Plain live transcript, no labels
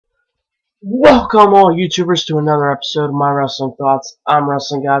Welcome all YouTubers to another episode of My Wrestling Thoughts. I'm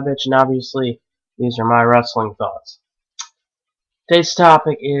Wrestling God Bitch, and obviously these are my wrestling thoughts. Today's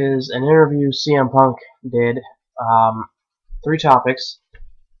topic is an interview CM Punk did. Three topics.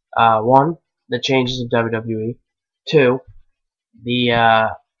 One, the changes of WWE. Two,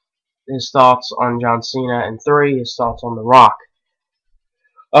 his thoughts on John Cena, and three, his thoughts on The Rock.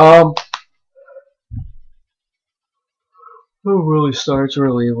 It really starts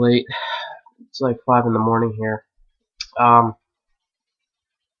really late. It's like 5 in the morning here.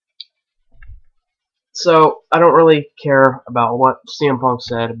 So I don't really care about what CM Punk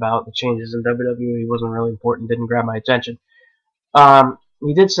said about the changes in WWE. He wasn't really important, didn't grab my attention.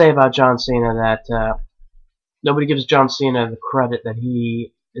 He did say about John Cena that nobody gives John Cena the credit that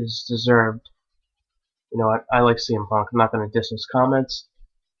he is deserved. You know what? I like CM Punk. I'm not going to diss his comments.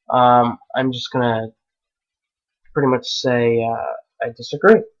 I'm just going to pretty much say I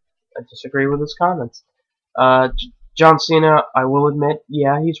disagree. I disagree with his comments. John Cena, I will admit,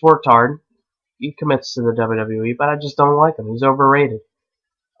 yeah, he's worked hard. He commits to the WWE, but I just don't like him. He's overrated.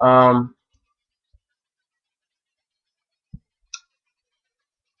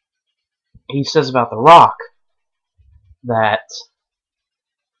 He says about The Rock that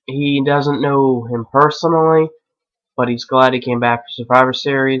he doesn't know him personally, but he's glad he came back for Survivor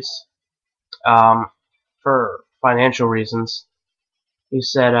Series for financial reasons. He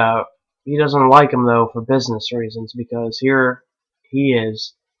said he doesn't like him, though, for business reasons, because here he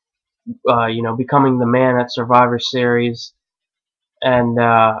is, becoming the man at Survivor Series, and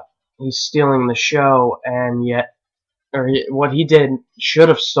he's stealing the show, and yet, what he did should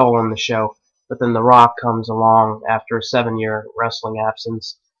have stolen the show, but then The Rock comes along after a 7-year wrestling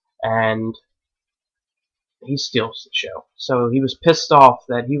absence, and he steals the show. So he was pissed off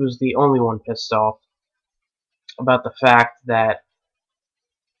that he was the only one pissed off about the fact that,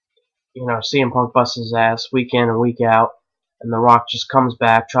 CM Punk busts his ass week in and week out, and The Rock just comes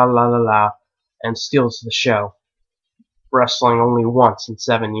back, tra-la-la-la, and steals the show, wrestling only once in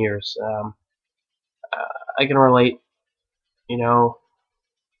 7 years. I can relate,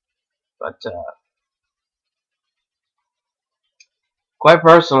 but quite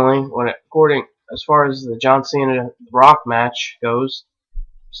personally, as far as the John Cena Rock match goes,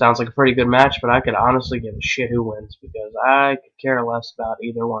 sounds like a pretty good match, but I could honestly give a shit who wins because I could care less about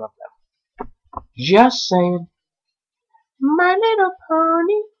either one of them. Just saying. My little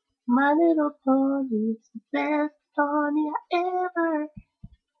pony is the best pony I ever.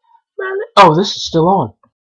 Oh, this is still on.